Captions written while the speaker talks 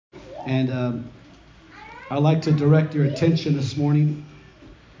And I'd like to direct your attention this morning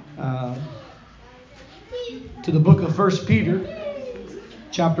to the book of 1 Peter,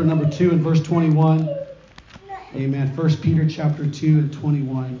 chapter number 2 and verse 21. Amen. 1 Peter chapter 2 and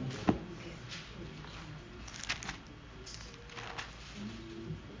 21.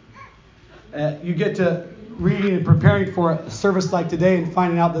 You get to reading and preparing for a service like today and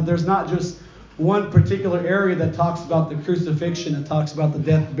finding out that there's not just one particular area that talks about the crucifixion and talks about the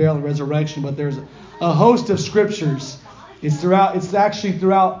death, burial, and resurrection, but there's a host of scriptures. It's actually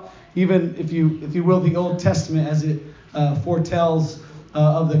throughout, even if you will, the Old Testament, as it foretells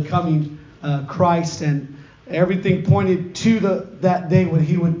of the coming Christ, and everything pointed to that day when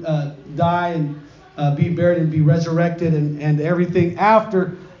he would die and be buried and be resurrected, and everything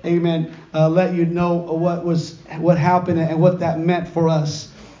after. Amen. Let you know what happened and what that meant for us.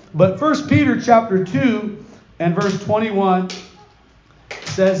 But 1 Peter chapter 2 and verse 21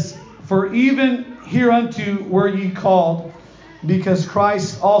 says, "For even hereunto were ye called, because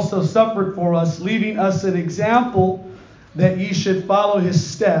Christ also suffered for us, leaving us an example that ye should follow his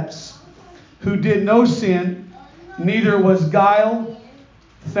steps, who did no sin, neither was guile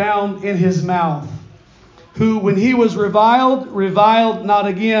found in his mouth. Who, when he was reviled not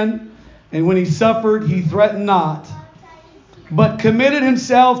again, and when he suffered, he threatened not, but committed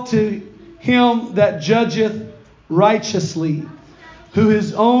himself to him that judgeth righteously, who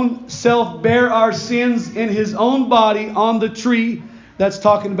his own self bare our sins in his own body on the tree," that's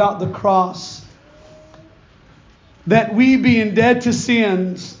talking about the cross, "that we, being dead to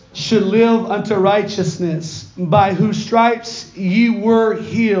sins, should live unto righteousness, by whose stripes ye were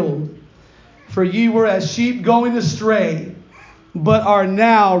healed. For ye were as sheep going astray, but are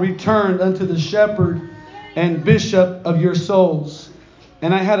now returned unto the shepherd and bishop of your souls."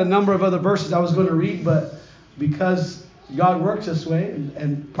 And I had a number of other verses I was going to read, but because God works this way,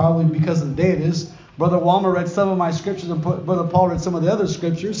 and probably because of the day it is, Brother Walmer read some of my scriptures and Brother Paul read some of the other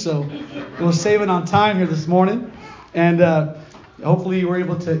scriptures, so we'll save it on time here this morning. And hopefully you were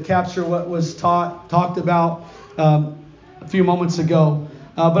able to capture what was talked about a few moments ago.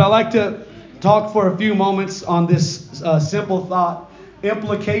 But I'd like to talk for a few moments on this simple thought: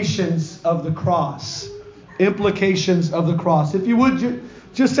 implications of the cross. Implications of the cross. If you would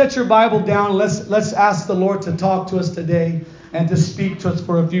just set your Bible down. Let's ask the Lord to talk to us today and to speak to us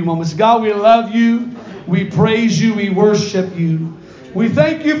for a few moments. God, we love you. We praise you. We worship you. We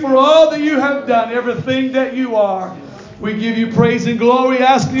thank you for all that you have done, everything that you are. We give you praise and glory,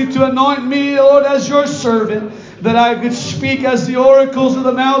 asking you to anoint me, Lord, as your servant, that I could speak as the oracles of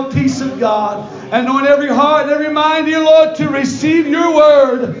the mouthpiece of God. Anoint every heart and every mind, dear Lord, to receive your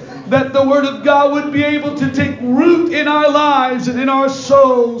word, that the word of God would be able to take root in our lives and in our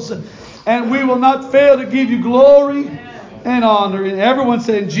souls. And we will not fail to give you glory and honor. And everyone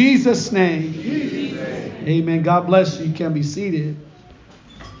say, in Jesus' name. Amen. God bless you. You can be seated.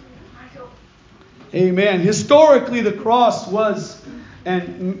 Amen. Historically, the cross was,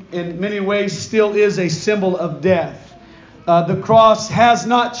 and in many ways still is, a symbol of death. The cross has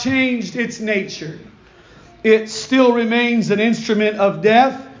not changed its nature. It still remains an instrument of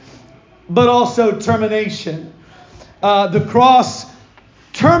death, but also termination. The cross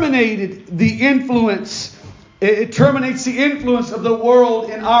terminated the influence. It terminates the influence of the world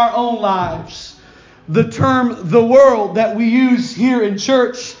in our own lives. The term "the world" that we use here in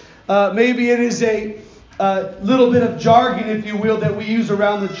church, maybe it is a little bit of jargon, if you will, that we use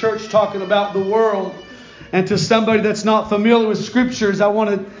around the church talking about the world. And to somebody that's not familiar with scriptures, I want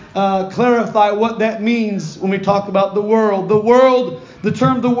to clarify what that means when we talk about the world. The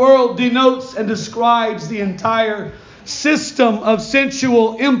term "the world" denotes and describes the entire system of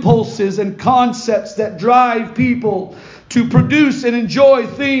sensual impulses and concepts that drive people to produce and enjoy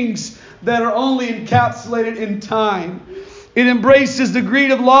things that are only encapsulated in time. It embraces the greed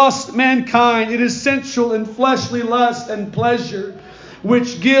of lost mankind. It is sensual and fleshly lust and pleasure,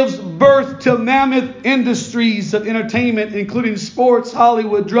 which gives birth to mammoth industries of entertainment, including sports,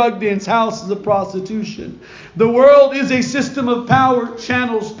 Hollywood, drug dens, houses of prostitution. The world is a system of power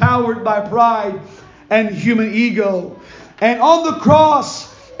channels powered by pride and human ego. And on the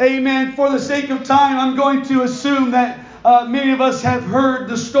cross, amen, for the sake of time, I'm going to assume that many of us have heard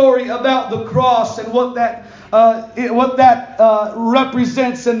the story about the cross and what that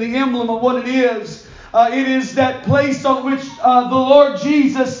represents, and the emblem of what it is. It is that place on which the Lord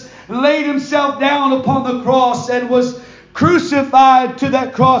Jesus laid himself down upon the cross and was crucified to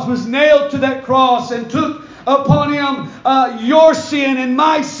that cross, was nailed to that cross, and took upon him your sin and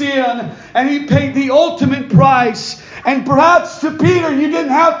my sin, and he paid the ultimate price. And perhaps to Peter, you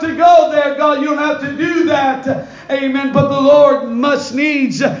didn't have to go there, God, you don't have to do that. Amen. But the Lord must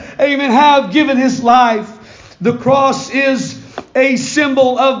needs, amen, have given His life. The cross is a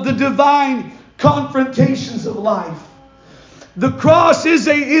symbol of the divine confrontations of life. The cross is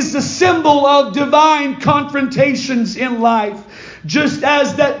a symbol of divine confrontations in life. Just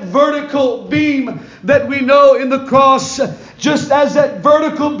as that vertical beam that we know in the cross, just as that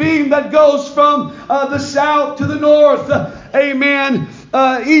vertical beam that goes from the south to the north, amen.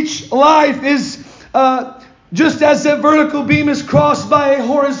 Each life is just as that vertical beam is crossed by a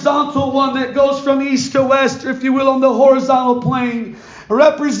horizontal one that goes from east to west, if you will, on the horizontal plane,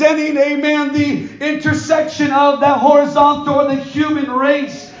 representing, amen, the intersection of that horizontal or the human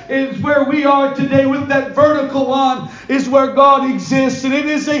race is where we are today. With that vertical one is where God exists, and it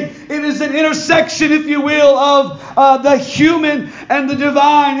is an intersection, if you will, of the human and the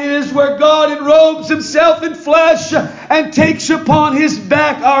divine. It is where God enrobes Himself in flesh and takes upon His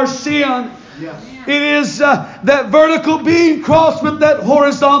back our sin. Yes. It is that vertical beam crossed with that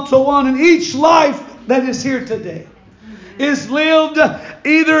horizontal one, and each life that is here today is lived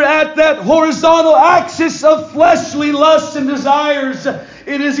either at that horizontal axis of fleshly lusts and desires.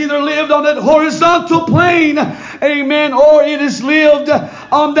 It is either lived on that horizontal plane, amen, or it is lived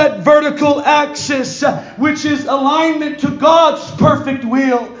on that vertical axis, which is alignment to God's perfect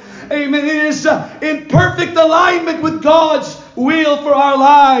will. Amen. It is in perfect alignment with God's will for our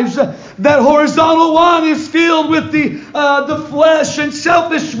lives. That horizontal one is filled with the flesh and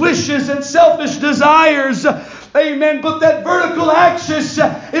selfish wishes and selfish desires. Amen. But that vertical axis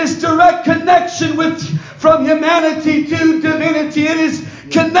is direct connection from humanity to divinity. It is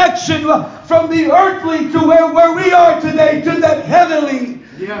connection from the earthly to where we are today, to that heavenly,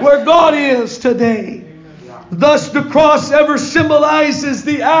 where God is today. Thus the cross ever symbolizes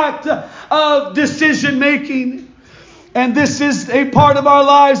the act of decision making. And this is a part of our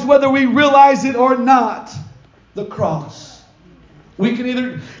lives whether we realize it or not. The cross. We can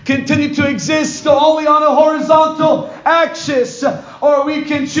either continue to exist only on a horizontal axis, or we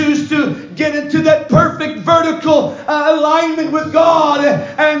can choose to get into that perfect vertical alignment with God,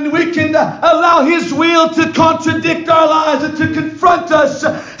 and we can allow His will to contradict our lives and to confront us,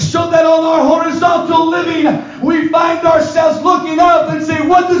 so that on our horizontal living we find ourselves looking up and say,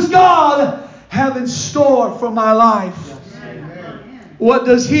 what does God have in store for my life? What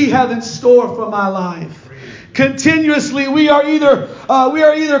does He have in store for my life? Continuously, we are either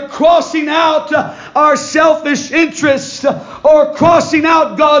crossing out our selfish interests or crossing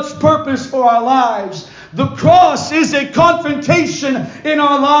out God's purpose for our lives. The cross is a confrontation in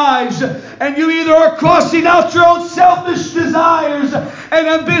our lives, and you either are crossing out your own selfish desires and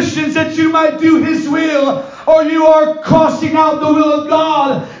ambitions that you might do His will, or you are crossing out the will of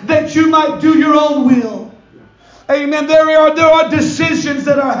God that you might do your own will. Amen. There are decisions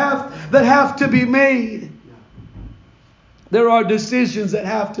that have to be made. There are decisions that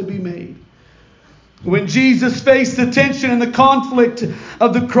have to be made. When Jesus faced the tension and the conflict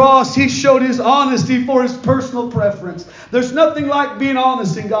of the cross, He showed His honesty for His personal preference. There's nothing like being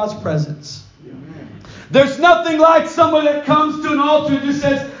honest in God's presence. There's nothing like someone that comes to an altar and just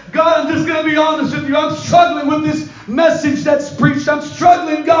says, God, I'm just going to be honest with you. I'm struggling with this message that's preached. I'm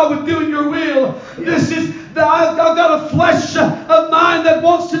struggling, God, with doing your will. I've got a flesh of mine that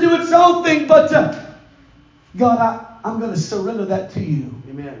wants to do its own thing, but God, I'm going to surrender that to you.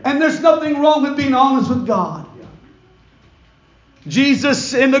 Amen. And there's nothing wrong with being honest with God. Yeah.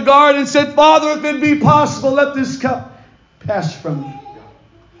 Jesus in the garden said, Father, if it be possible, let this cup pass from me.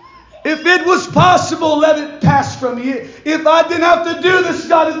 Yeah. If it was possible, let it pass from me. If I didn't have to do this,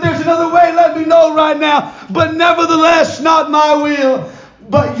 God, if there's another way, let me know right now. But nevertheless, not my will,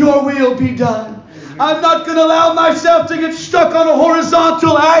 but your will be done. I'm not going to allow myself to get stuck on a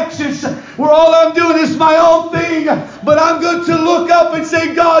horizontal axis where all I'm doing is my own thing. But I'm going to look up and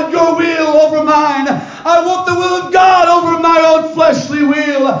say, God, your will over mine. I want the will of God over my own fleshly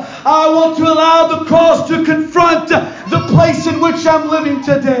will. I want to allow the cross to confront the place in which I'm living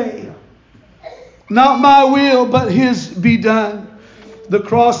today. Not my will, but His be done. The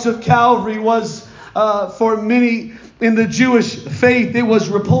cross of Calvary was, for many in the Jewish faith, it was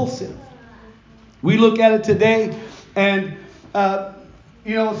repulsive. We look at it today, and a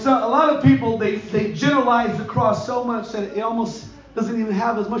lot of people they generalize the cross so much that it almost doesn't even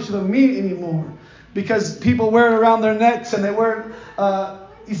have as much of a meaning anymore, because people wear it around their necks and they wear it.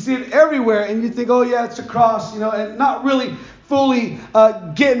 You see it everywhere, and you think, oh yeah, it's a cross, and not really fully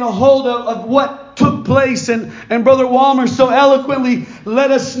getting a hold of what took place. And Brother Walmer so eloquently let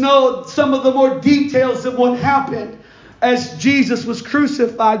us know some of the more details of what happened as Jesus was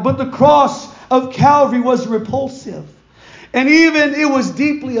crucified. But the cross of Calvary was repulsive. And even it was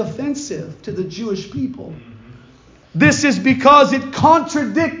deeply offensive to the Jewish people. This is because it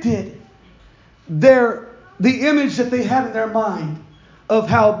contradicted the image that they had in their mind of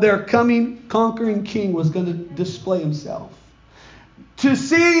how their coming conquering king was going to display himself. To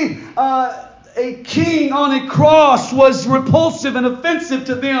see a king on a cross was repulsive and offensive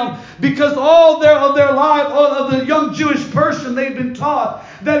to them, because all of their life, all of the young Jewish person, they've been taught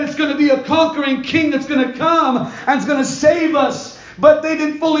that it's going to be a conquering king that's going to come and is going to save us. But they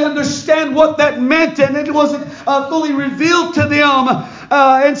didn't fully understand what that meant, and it wasn't fully revealed to them.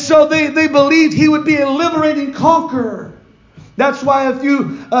 And so they believed he would be a liberating conqueror. That's why a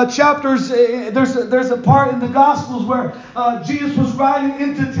few chapters, there's a part in the Gospels where Jesus was riding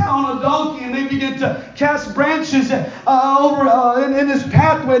into town on a donkey, and they began to cast branches over in his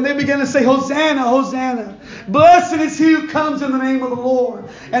pathway, and they began to say, "Hosanna, Hosanna. Blessed is he who comes in the name of the Lord."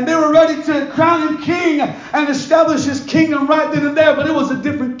 And they were ready to crown him king and establish his kingdom right then and there. But it was a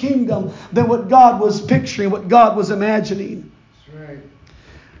different kingdom than what God was picturing, what God was imagining. That's right.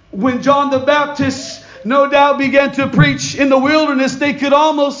 When John the Baptist no doubt began to preach in the wilderness, they could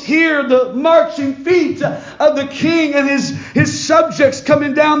almost hear the marching feet of the king and his subjects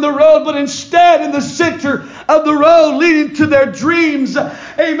coming down the road. But instead, in the center of the road leading to their dreams,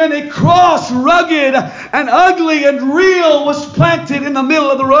 amen, a cross, rugged and ugly and real, was planted in the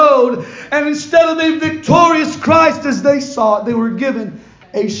middle of the road. And instead of the victorious Christ as they saw it, they were given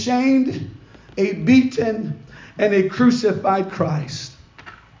a shamed, a beaten, and a crucified Christ.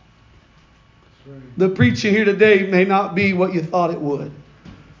 The preaching here today may not be what you thought it would.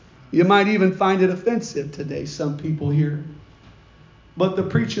 You might even find it offensive today, some people here. But the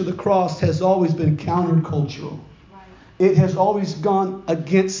preaching of the cross has always been countercultural. It has always gone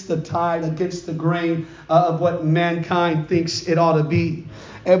against the tide, against the grain of what mankind thinks it ought to be.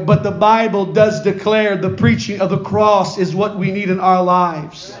 But the Bible does declare the preaching of the cross is what we need in our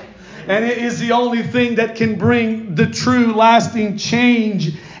lives. And it is the only thing that can bring the true lasting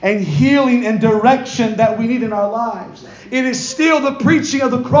change and healing and direction that we need in our lives. It is still the preaching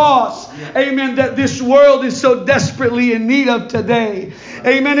of the cross, amen, that this world is so desperately in need of today.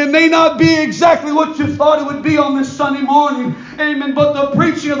 Amen. It may not be exactly what you thought it would be on this Sunday morning. Amen. But the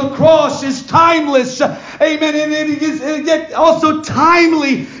preaching of the cross is timeless. Amen. And it is yet also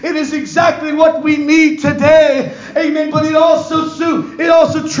timely. It is exactly what we need today. Amen. But it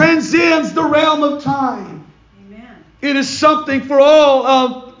also transcends the realm of time. Amen. It is something for all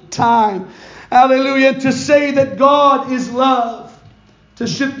of time. Hallelujah. To say that God is love, to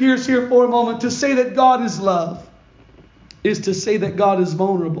shift gears here for a moment, to say that God is love is to say that God is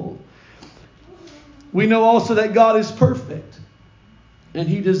vulnerable. We know also that God is perfect, and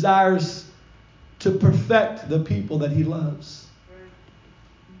He desires to perfect the people that He loves.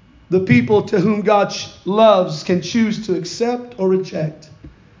 The people to whom God loves can choose to accept or reject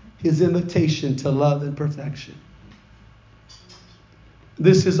His invitation to love and perfection.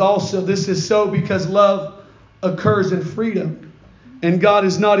 This is so because love occurs in freedom. And God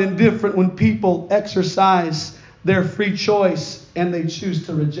is not indifferent when people exercise their free choice and they choose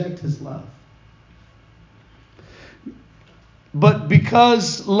to reject His love. But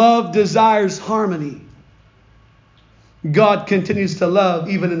because love desires harmony, God continues to love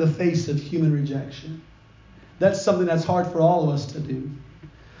even in the face of human rejection. That's something that's hard for all of us to do.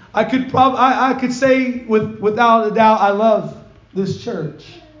 I could say without a doubt I love this church.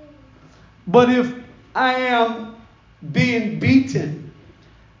 But if I am being beaten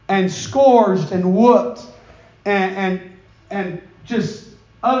and scourged and whooped and just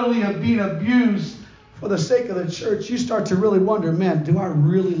utterly being abused for the sake of the church, you start to really wonder, man, do I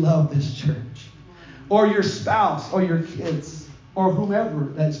really love this church? Or your spouse or your kids or whomever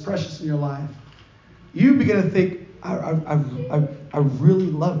that is precious in your life. You begin to think, I really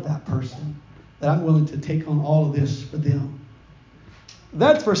love that person, that I'm willing to take on all of this for them.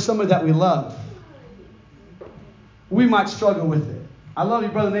 That's for somebody that we love. We might struggle with it. I love you,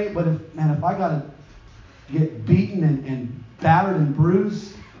 Brother Nate, but if I got to get beaten and battered and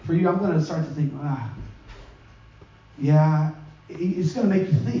bruised for you, I'm going to start to think, yeah, it's going to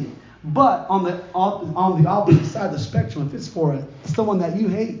make you think. But on the opposite side of the spectrum, if it's for someone that you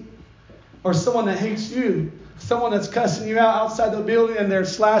hate, or someone that hates you, someone that's cussing you out outside the building, and they're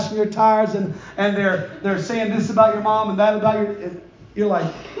slashing your tires, and they're saying this about your mom and that about you're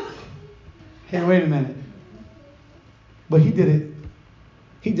like, hey, wait a minute. But He did it.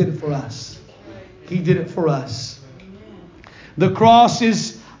 He did it for us. He did it for us. The cross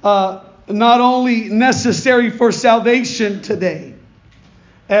is not only necessary for salvation today,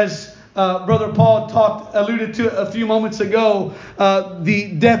 as Brother Paul alluded to a few moments ago,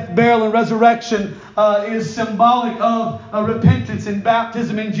 the death, burial, and resurrection is symbolic of repentance and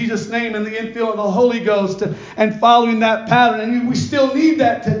baptism in Jesus' name and the infilling of the Holy Ghost and following that pattern. And we still need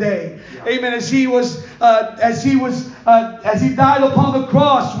that today. Yeah. Amen. As he died upon the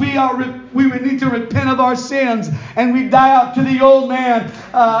cross, we need to repent of our sins and we die out to the old man.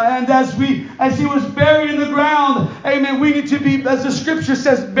 And as he was buried in the ground, amen, we need to be, as the Scripture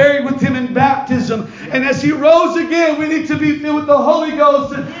says, buried with him in baptism. And as he rose again, we need to be filled with the Holy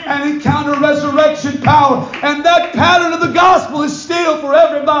Ghost and encounter resurrection power. And that pattern of the gospel is still for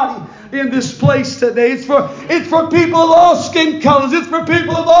everybody in this place today. It's for people of all skin colors. It's for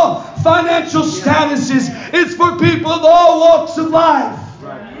people of all financial statuses. It's for people of all walks of life.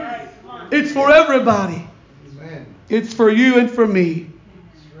 It's for everybody. It's for you and for me.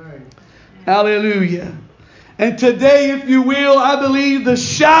 Hallelujah. And today, if you will, I believe the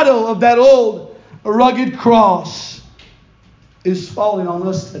shadow of that old rugged cross is falling on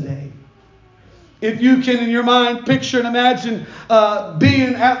us today. If you can, in your mind, picture and imagine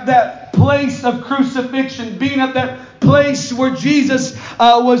being at that place of crucifixion, being at that place where Jesus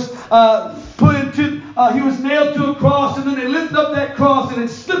was he was nailed to a cross, and then they lifted up that cross, and it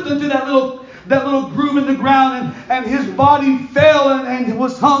slipped into that little groove in the ground, and his body fell and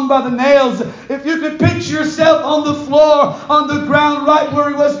was hung by the nails. If you could picture yourself on the floor, on the ground, right where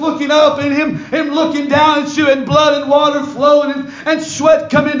he was, looking up, and him looking down at you, and blood and water flowing, and sweat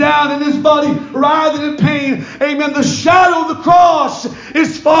coming down, and his body writhing in pain. Amen. The shadow of the cross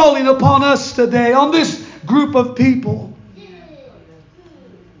is falling upon us today, on this group of people.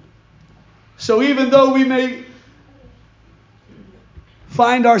 So even though we may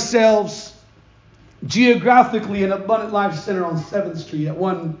find ourselves geographically in Abundant Life Center on 7th Street at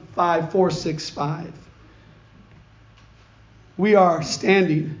 15465, we are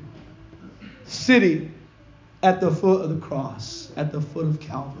sitting at the foot of the cross, at the foot of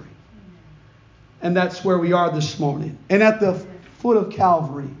Calvary. And that's where we are this morning. And at the foot of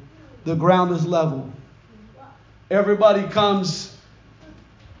Calvary, the ground is level. Everybody comes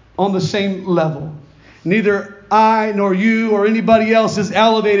on the same level. Neither I nor you or anybody else is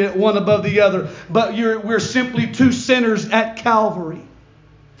elevated one above the other, but we're simply two sinners at Calvary.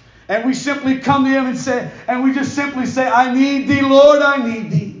 And we simply come to him and we just simply say, I need thee, Lord, I need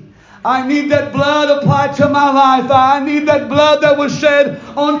thee. I need that blood applied to my life. I need that blood that was shed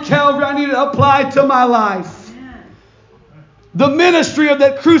on Calvary. I need it applied to my life. The ministry of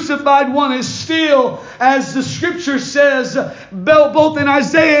that crucified one is still, as the Scripture says, both in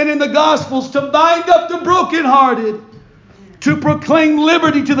Isaiah and in the Gospels, to bind up the brokenhearted, to proclaim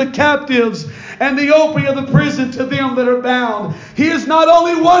liberty to the captives, and the opening of the prison to them that are bound. He is not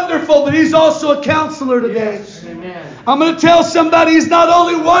only wonderful, but He's also a counselor today. Yes, amen. I'm going to tell somebody He's not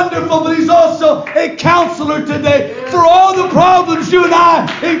only wonderful, but He's also a counselor today. For all the problems you and I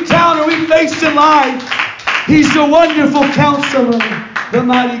encounter, we face in life, He's a wonderful counselor, the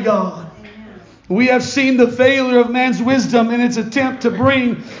mighty God. We have seen the failure of man's wisdom in its attempt to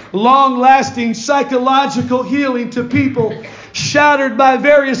bring long-lasting psychological healing to people shattered by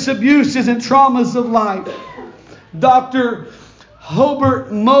various abuses and traumas of life. Dr.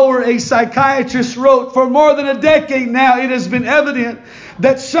 Hobart Mower, a psychiatrist, wrote, for more than a decade now, it has been evident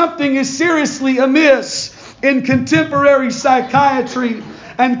that something is seriously amiss in contemporary psychiatry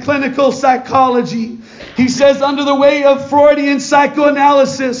and clinical psychology. He says, under the weight of Freudian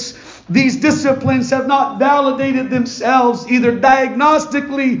psychoanalysis, these disciplines have not validated themselves either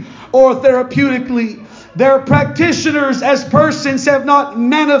diagnostically or therapeutically. Their practitioners as persons have not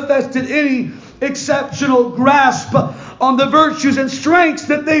manifested any exceptional grasp on the virtues and strengths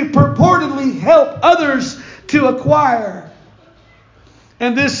that they purportedly help others to acquire.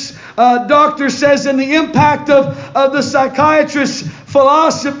 And this doctor says, and the impact of the psychiatrist's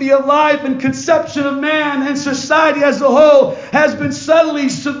philosophy of life and conception of man and society as a whole has been subtly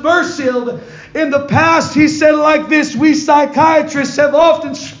subversive. In the past, he said like this, we psychiatrists have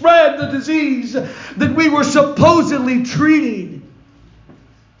often spread the disease that we were supposedly treating.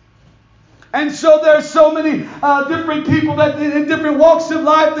 And so there's so many different people that in different walks of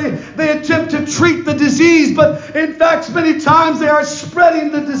life, they attempt to treat the disease. But in fact, many times they are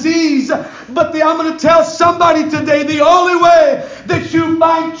spreading the disease. But I'm going to tell somebody today, the only way that you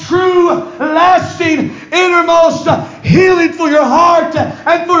find true, lasting, innermost healing for your heart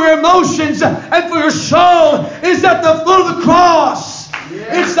and for your emotions and for your soul is at the foot of the cross.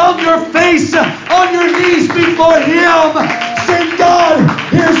 Yeah. It's on your face, on your knees before Him. Saying,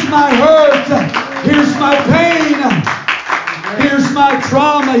 God, here's my hurt. Here's my pain. Here's my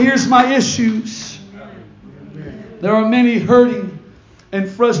trauma. Here's my issues. There are many hurting and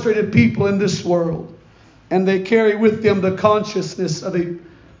frustrated people in this world. And they carry with them the consciousness of a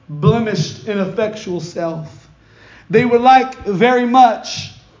blemished, ineffectual self. They would like very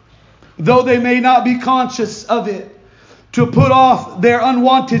much, though they may not be conscious of it, to put off their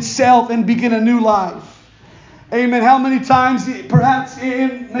unwanted self and begin a new life. Amen. How many times, perhaps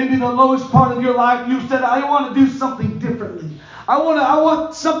in maybe the lowest part of your life, you said, I want to do something differently. I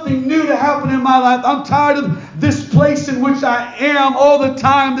want something new to happen in my life. I'm tired of this place in which I am all the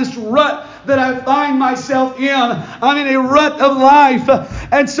time, this rut that I find myself in. I'm in a rut of life.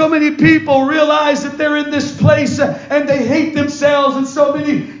 And so many people realize that they're in this place and they hate themselves. And so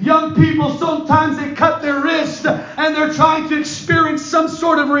many young people, sometimes they cut their wrist and they're trying to experience some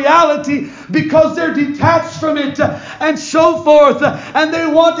sort of reality because they're detached from it and so forth. And they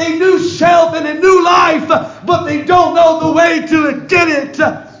want a new self and a new life, but they don't know the way to get it.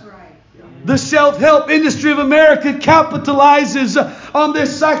 The self-help industry of America capitalizes on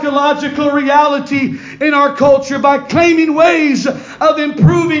this psychological reality in our culture by claiming ways of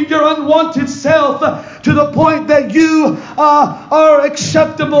improving your unwanted self to the point that you are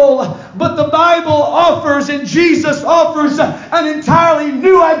acceptable. But the Bible offers and Jesus offers an entirely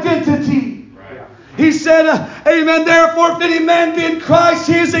new identity. He said, amen, therefore if any man be in Christ,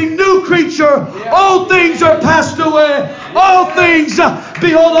 he is a new creature. All things are passed away. All things,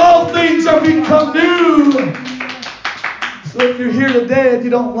 behold, all things are become new. So if you're here today and you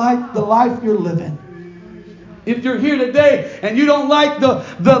don't like the life you're living, if you're here today and you don't like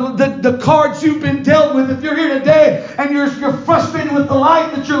the cards you've been dealt with, if you're here today and you're frustrated with the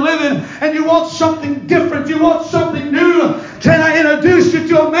life that you're living and you want something different, you want something new, can I introduce you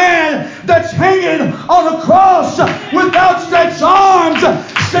to a man that's hanging on a cross with outstretched arms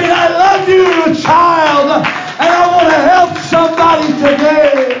saying, I love you, child, and I want to help somebody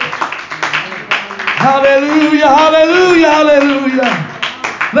today. Hallelujah, hallelujah, hallelujah.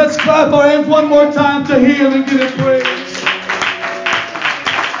 Let's clap our hands one more time to Him and give Him praise.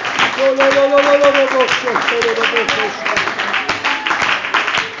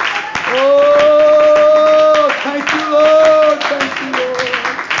 Oh, thank you, Lord. Thank you, Lord.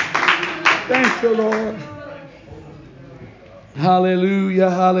 Thank you, Lord. Hallelujah,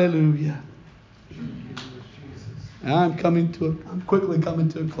 hallelujah. I'm quickly coming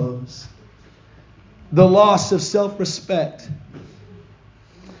to a close. The loss of self-respect.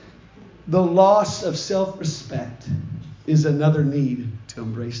 The loss of self-respect is another need to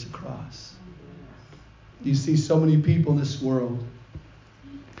embrace the cross. You see so many people in this world,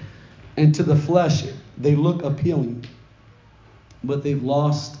 and to the flesh, they look appealing, but they've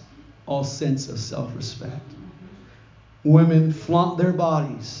lost all sense of self-respect. Women flaunt their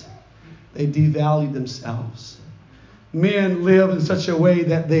bodies. They devalue themselves. Men live in such a way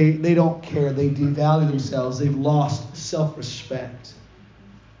that they don't care. They devalue themselves. They've lost self-respect.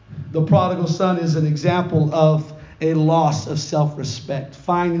 The prodigal son is an example of a loss of self-respect.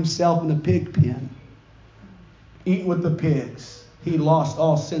 Find himself in a pig pen, eating with the pigs. He lost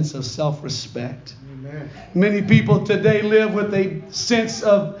all sense of self-respect. Amen. Many people today live with a sense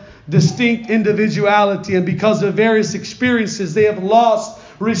of distinct individuality, and because of various experiences, they have lost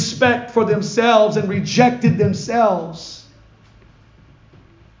respect for themselves and rejected themselves.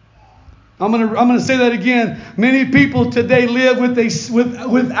 I'm going to say that again. Many people today live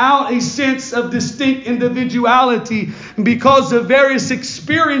without a sense of distinct individuality. And because of various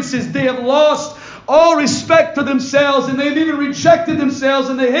experiences, they have lost all respect for themselves, and they've even rejected themselves,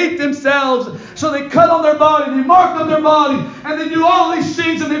 and they hate themselves. So they cut on their body, they mark on their body, and they do all these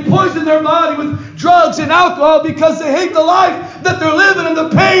things, and they poison their body with drugs and alcohol because they hate the life that they're living and the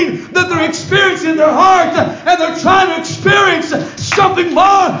pain that they're experiencing in their heart, and they're trying to experience something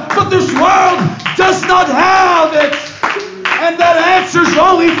more, but this world does not have it. And that answer is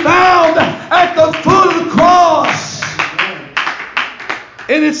only found at the foot of the cross.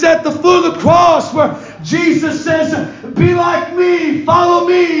 And it's at the foot of the cross where Jesus says, be like me, follow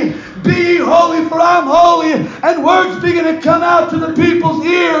me, be ye holy, for I'm holy. And words begin to come out to the people's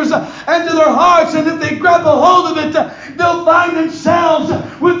ears and to their hearts. And if they grab a hold of it, they'll find themselves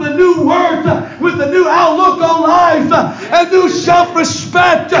with a new worth, with a new outlook on life, a new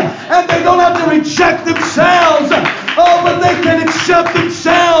self-respect. And they don't have to reject themselves. Oh, but they can accept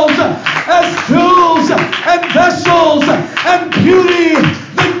themselves as tools and vessels and beauty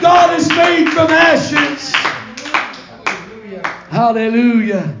that God has made from ashes.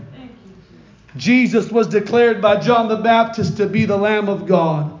 Hallelujah. Jesus was declared by John the Baptist to be the Lamb of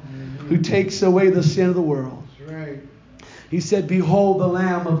God who takes away the sin of the world. He said, behold the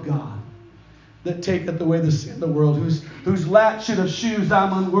Lamb of God that taketh away the sin of the world, whose latchet of shoes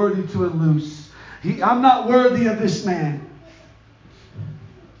I'm unworthy to unloose. I'm not worthy of this man.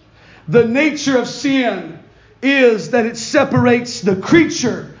 The nature of sin is that it separates the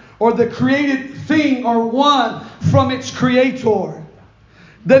creature or the created thing or one from its creator.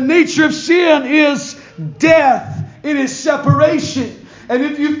 The nature of sin is death. It is separation. And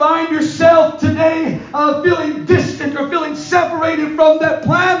if you find yourself today feeling distant or feeling separated from that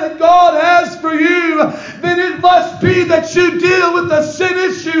plan that God has for you, then it must be that you deal with the sin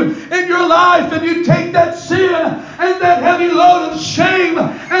issue in your life, and you take that sin and that heavy load of shame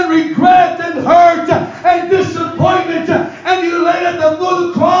and regret and hurt and disappointment, and you lay it at the foot of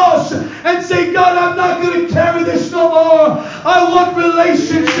the cross and say, God, I'm not going to carry this no more. I want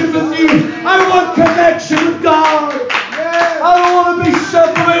relationship with you. I want connection with God. I don't want to be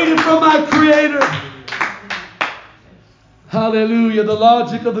separated from my Creator. Hallelujah. The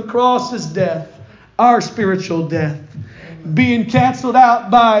logic of the cross is death. Our spiritual death. Being canceled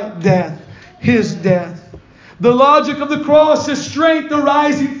out by death. His death. The logic of the cross is strength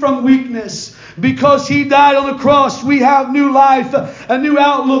arising from weakness. Because He died on the cross, we have new life, a new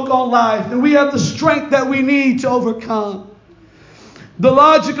outlook on life. And we have the strength that we need to overcome. The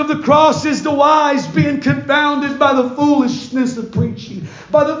logic of the cross is the wise being confounded by the foolishness of preaching,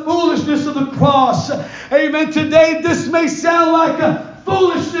 by the foolishness of the cross. Amen. Today, this may sound like a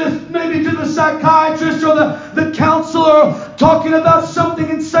foolishness maybe to the psychiatrist or the counselor, talking about something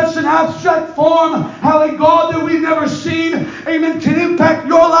in such an abstract form, how a God that we've never seen, amen, can impact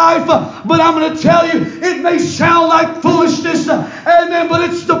your life. But I'm going to tell you, it may sound like foolishness, amen, but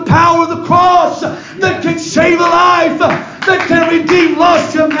it's the power of the cross that can save a life, that can redeem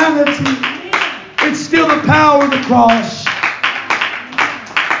lost humanity. It's still the power of the cross.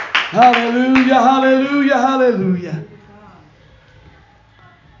 Hallelujah, hallelujah, hallelujah.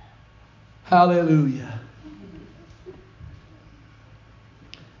 Hallelujah.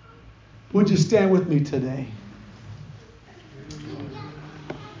 Would you stand with me today?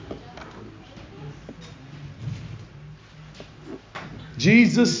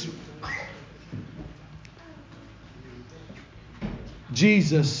 Jesus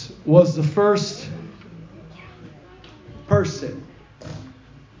was the first person,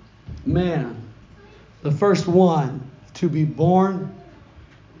 man, the first one to be born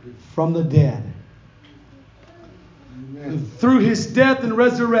from the dead. Amen. Through His death and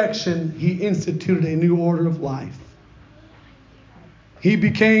resurrection, He instituted a new order of life. He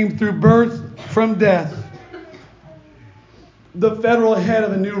became, through birth from death, the federal head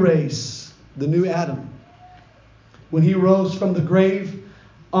of a new race, the new Adam. When He rose from the grave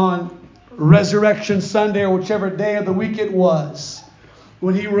on Resurrection Sunday, or whichever day of the week it was,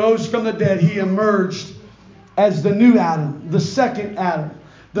 when He rose from the dead, He emerged as the new Adam, the second Adam.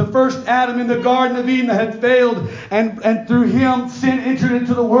 The first Adam in the Garden of Eden had failed, and through him sin entered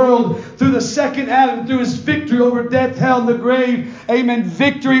into the world. Through the second Adam, through his victory over death, hell, and the grave, amen,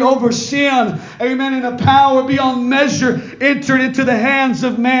 victory over sin, amen, and a power beyond measure entered into the hands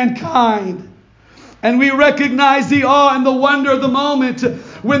of mankind. And we recognize the awe and the wonder of the moment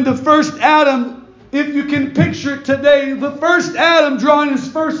when the first Adam, if you can picture it today, the first Adam drawing his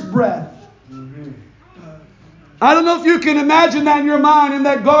first breath. I don't know if you can imagine that in your mind, in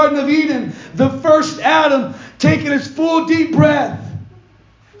that Garden of Eden. The first Adam taking his full deep breath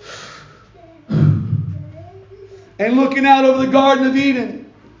and looking out over the Garden of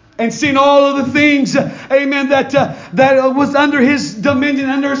Eden and seeing all of the things, amen, that was under his dominion,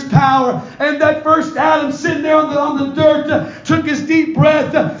 under his power. And that first Adam sitting there on the dirt took his deep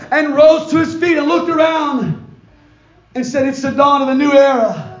breath and rose to his feet and looked around and said, it's the dawn of a new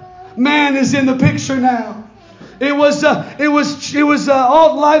era. Man is in the picture now. It was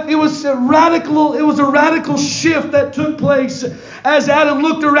all life. It was a radical shift that took place as Adam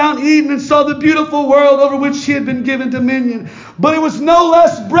looked around Eden and saw the beautiful world over which he had been given dominion. But it was no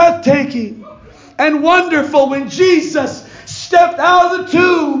less breathtaking and wonderful when Jesus stepped out of the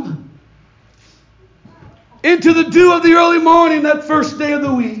tomb into the dew of the early morning that first day of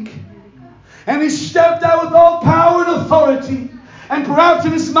the week. And He stepped out with all power and authority. And perhaps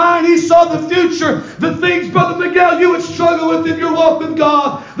in his mind he saw the future. The things, Brother Miguel, you would struggle with in your walk with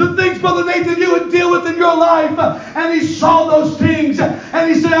God. The things, Brother Nathan, you would deal with in your life. And he saw those things. And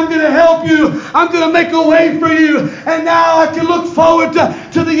he said, I'm going to help you. I'm going to make a way for you. And now I can look forward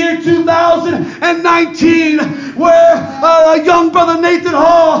to the year 2019 where a young Brother Nathan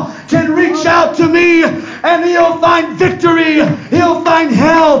Hall can reach out to me and he'll find victory. He'll find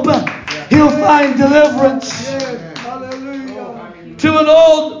help. He'll find deliverance. To an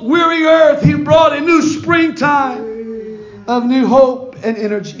old, weary earth, He brought a new springtime of new hope and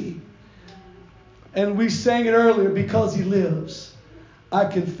energy. And we sang it earlier, because He lives, I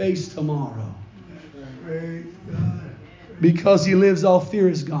can face tomorrow. Because He lives, all fear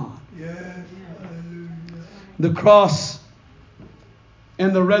is gone. The cross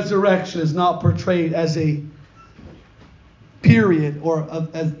and the resurrection is not portrayed as a period or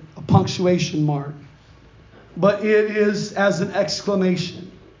a punctuation mark, but it is as an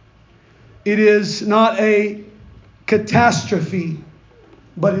exclamation. It is not a catastrophe,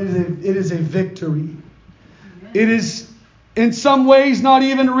 but it is a victory. It is in some ways not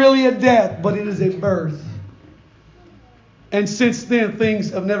even really a death, but it is a birth. And since then, things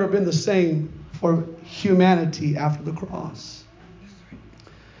have never been the same for humanity after the cross.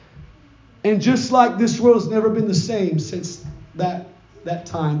 And just like this world has never been the same since that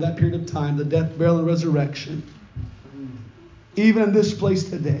time, that period of time, the death, burial, and resurrection, even in this place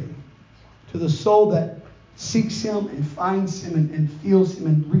today, to the soul that seeks Him and finds Him and feels Him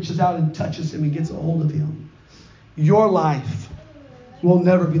and reaches out and touches Him and gets a hold of Him, your life will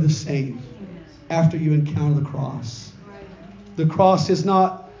never be the same after you encounter the cross. The cross is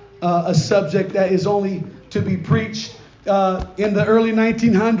not a subject that is only to be preached in the early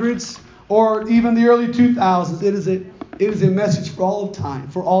 1900s or even the early 2000s. It is a message for all of time,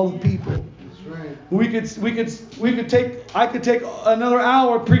 for all of people. I could take another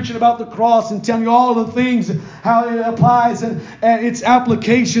hour preaching about the cross and telling you all the things, how it applies and its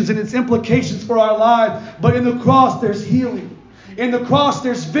applications and its implications for our lives. But in the cross, there's healing. In the cross,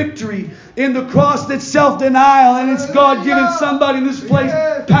 there's victory. In the cross, there's self-denial. And it's God giving somebody in this place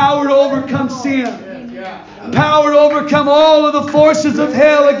power to overcome sin. Power to overcome all of the forces of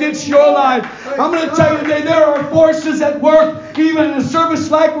hell against your life. I'm going to tell you today, there are forces at work, even in a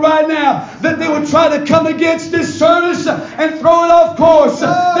service like right now, that they would try to come against this service and throw it off course.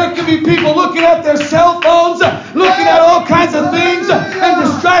 There could be people looking at their cell phones, looking at all kinds of things and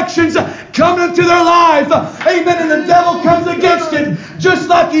distractions coming into their life. Amen. And the devil comes against it, just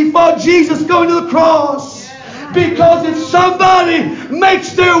like he fought Jesus going to the cross. Because if somebody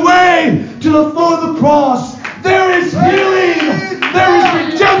makes their way to the foot of the cross, there is healing, there is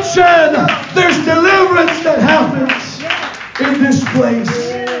redemption, there's deliverance that happens in this place.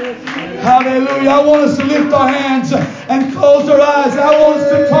 Hallelujah. I want us to lift our hands and close our eyes. I want us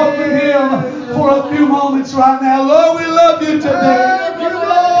to talk with Him for a few moments right now. Lord, we love you today.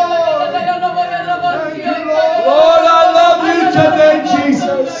 Lord, I love you today,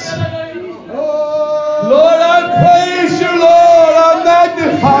 Jesus. Lord, I praise you, Lord. I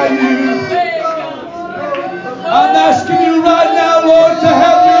magnify you. I'm asking you right now, Lord, to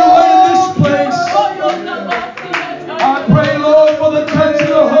have your way in this place. I pray, Lord, for the touch of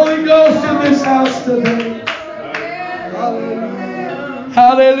the Holy Ghost in this house today.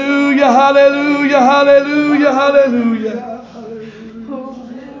 Hallelujah, hallelujah, hallelujah, hallelujah.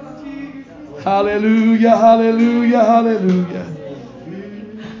 Hallelujah, hallelujah, hallelujah.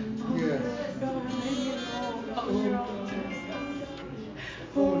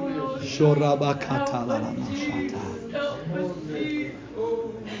 Shorabakata la mashata.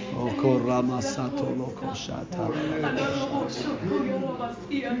 Okoramasato lokoshata.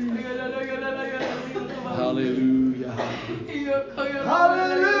 Hallelujah.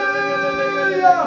 Hallelujah.